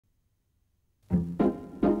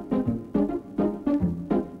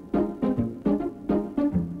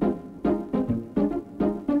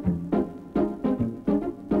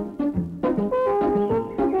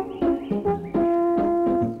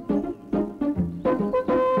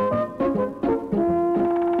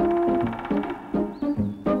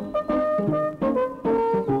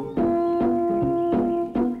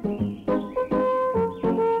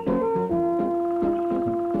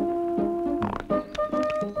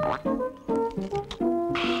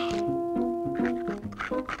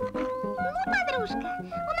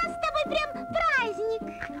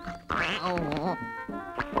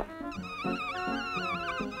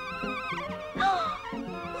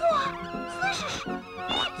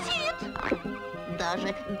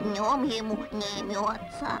даже днем ему не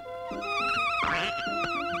имется.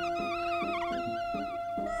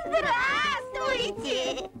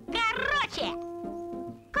 Здравствуйте! Короче!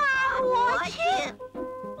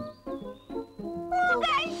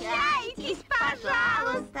 Угощайтесь,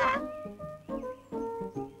 пожалуйста!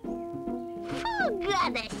 Фу,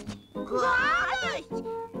 гадость! Гадость?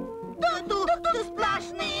 Да тут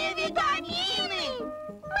сплошные витамины!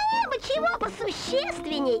 Мне бы чего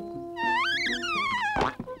посущественней!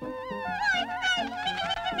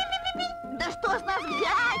 Да что с нас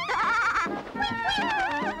взять-то?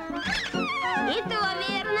 И то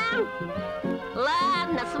верно.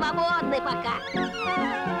 Ладно, свободны пока.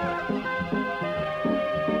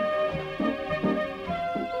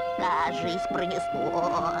 Кажись, пронесло.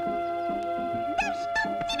 Да чтоб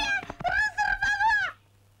тебя разорвало!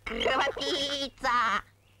 Кровопийца!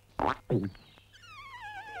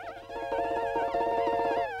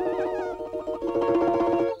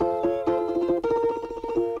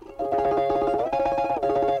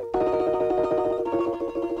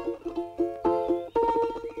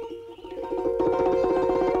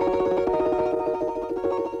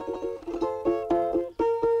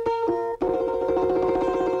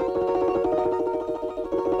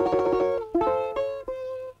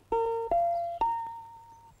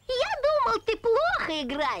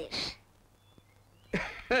 Играешь.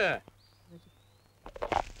 А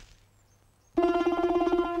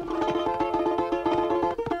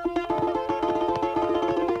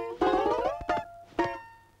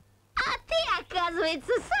ты,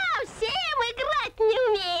 оказывается, совсем играть не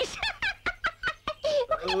умеешь.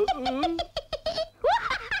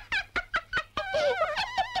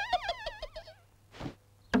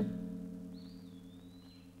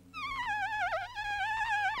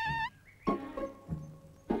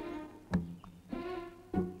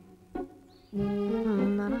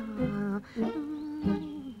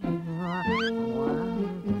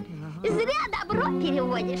 Зря добро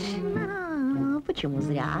переводишь. Почему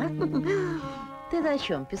зря? Ты-то о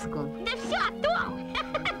чем, Пескун? Да все о том!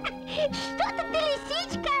 Что-то ты,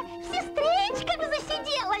 лисичка, в сестричках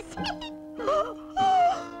засиделась!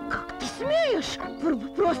 Как ты смеешь?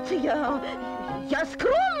 Просто я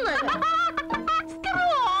скромная!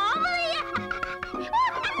 Скромная!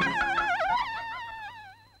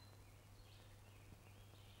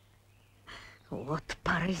 Вот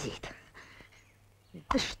паразит!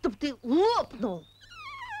 Да чтоб ты лопнул!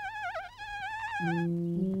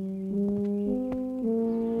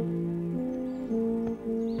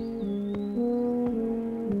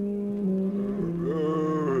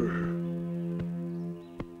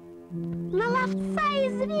 На ловца и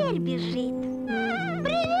зверь бежит.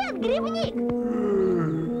 Привет, грибник!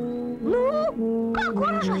 Ну, как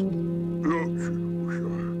урожай?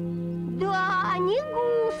 Да, не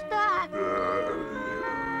густо.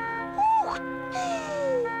 Ух ты!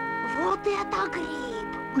 Вот это гриб!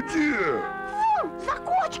 Где? Вон, за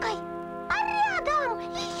кочкой! А рядом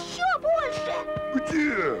еще больше!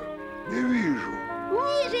 Где? Не вижу.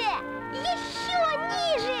 Ниже! Еще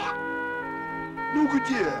ниже! Ну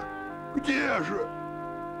где? Где же?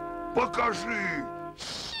 Покажи!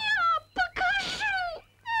 Ща покажу!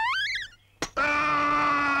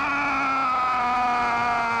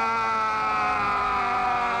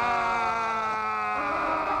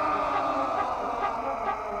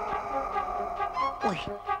 Ой,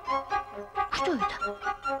 что это?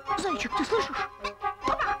 Зайчик, ты слышишь?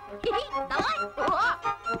 Опа! Давай! О!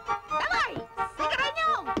 Давай!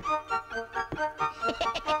 Сыгранем!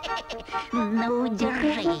 Ну,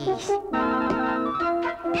 держись!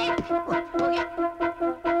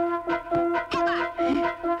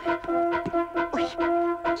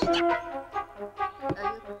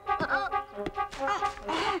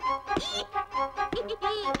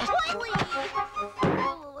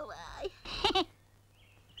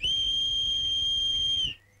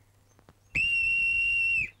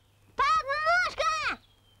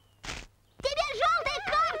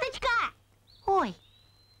 Ой,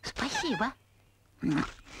 спасибо.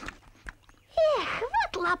 Эх,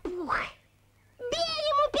 вот лопух! Бей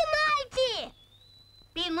ему пенальти!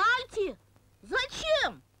 Пенальти?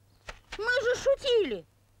 Зачем? Мы же шутили.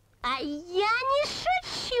 А я не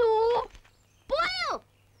шучу! Понял?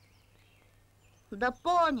 Да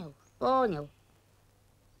понял, понял.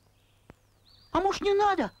 А может, не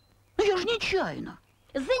надо? Ну, я же нечаянно.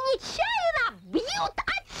 За нечаянно бьют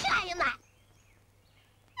отчаянно!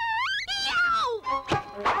 Яу!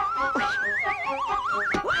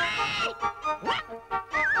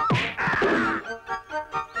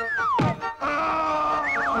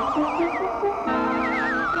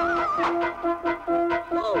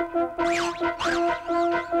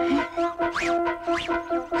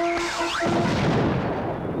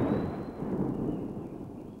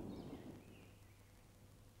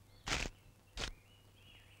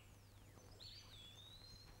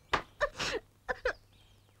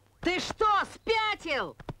 Ты что,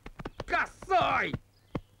 спятил? Косой!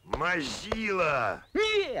 Мазила!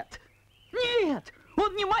 Нет! Нет!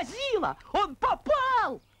 Он не мазила! Он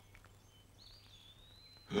попал!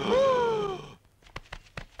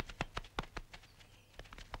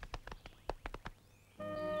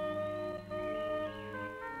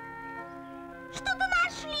 Что-то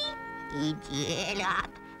нашли. И делят.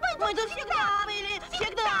 Мы тут всегда были.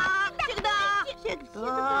 Всегда.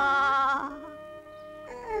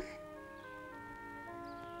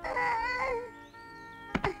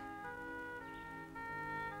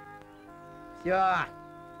 Все,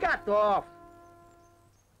 готов.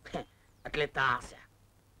 Отлетался.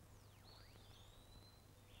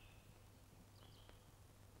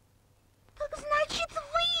 Так значит,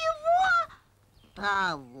 вы его...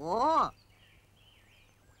 Того?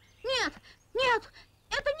 Нет, нет,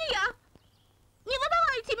 это не я. Не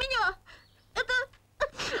выдавайте меня. Это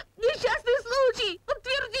несчастный случай.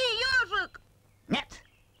 Подтверди, ежик. Нет.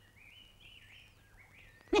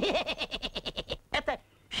 Это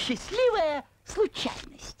счастливая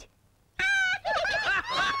случайность.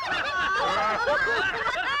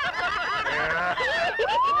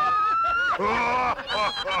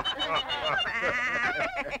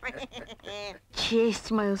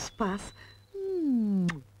 Честь мою спас.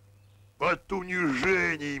 От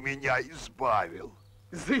унижений меня избавил.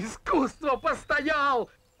 За искусство постоял!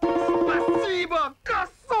 Спасибо,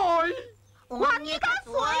 Косой! Он не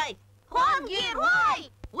косой, он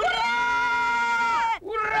герой! Ура!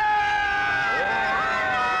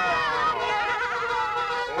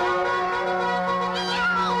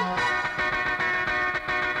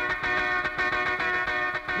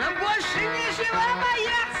 Нам больше нечего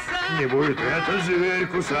бояться! Не будет это зверь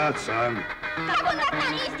кусаться. Как он над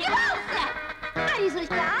нами издевался! А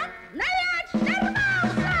результат? На мяч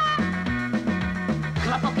нарвался!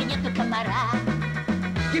 Хлопок и нету комара.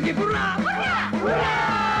 Тебе ура! Ура!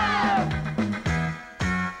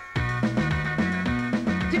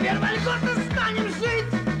 Теперь вольготно станем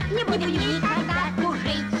жить! Не будем никогда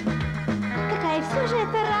тужить. Какая все же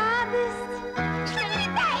это радость! Что не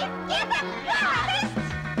летает, это радость!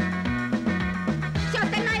 Все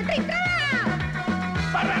остальное трик-трак!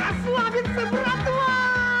 Пора расслабиться, братва!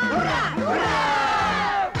 Ура!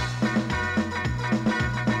 Ура!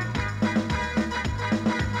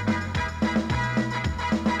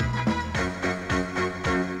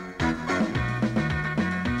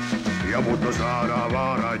 Я будто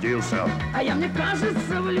заново родился. А я, мне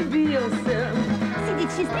кажется, влюбился. Сидеть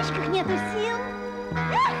в сестричках нету сил.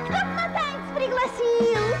 Эх, кто-то на танец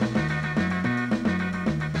пригласил.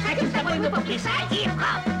 Хотим с тобой мы поплясать,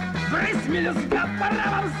 Димка. Брысь, мелюзга,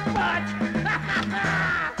 пора вам спать!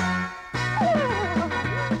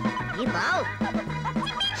 Видал?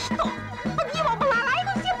 Теперь что? Под его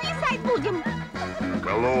балалайку все плясать будем?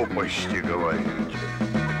 Глупости говорить.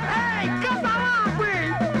 Эй, косолапый,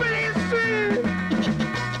 пляши!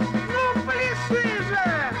 Ну, пляши же!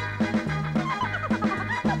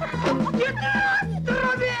 Нет,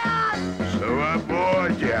 ребят!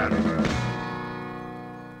 Свободен.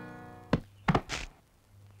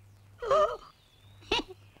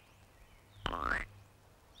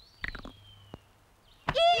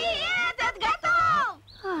 И этот готов!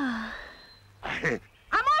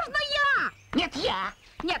 А можно я? Нет, я.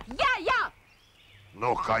 Нет, я!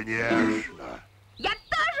 Ну, конечно. Я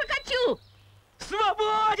тоже хочу!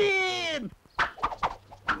 Свободен!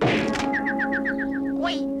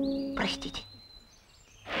 Ой, простите.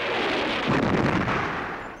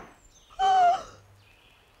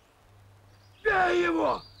 Бей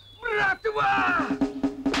его, братва!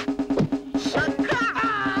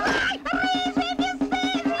 Рыжий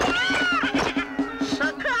бесстыжий!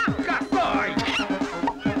 Шакал! Косой!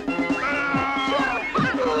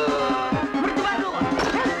 Мордоворот!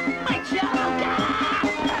 Мочалка!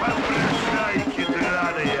 Попрошайки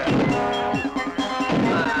драные.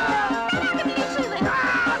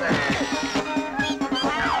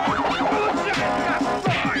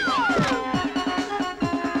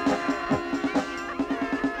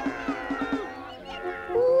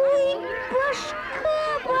 Ой, башка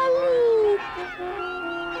болит!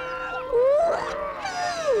 Ух ты!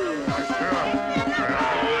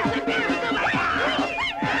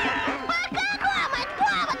 По какому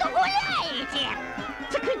поводу гуляете?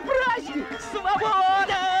 Так ведь праздник!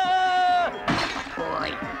 Свобода!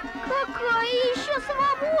 Ой, Какая еще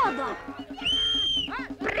свобода?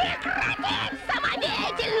 Прекратить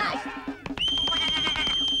самодеятельность!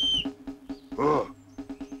 О,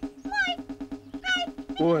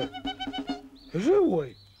 Ой,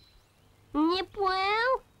 живой! Не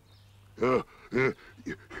понял?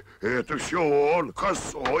 это все он,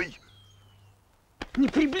 Косой. Не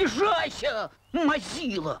приближайся,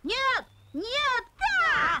 мазила. Нет, нет,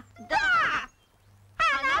 да, да.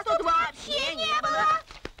 А нас тут вообще не было.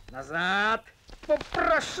 Назад,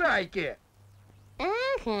 попрошайки.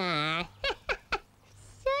 Ага,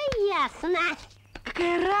 все ясно.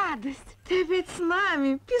 Какая радость! Ты опять с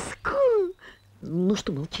нами, Пискун! Ну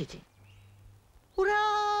что молчите?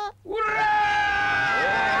 Ура!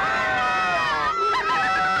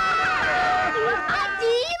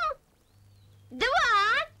 Один, два.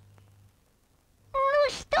 Ну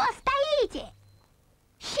что стоите?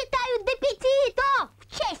 Считаю до 5, то в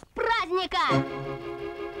честь праздника.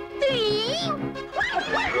 3, 4,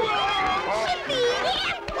 5.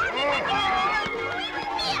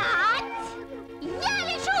 Я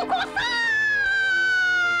лечу кусать!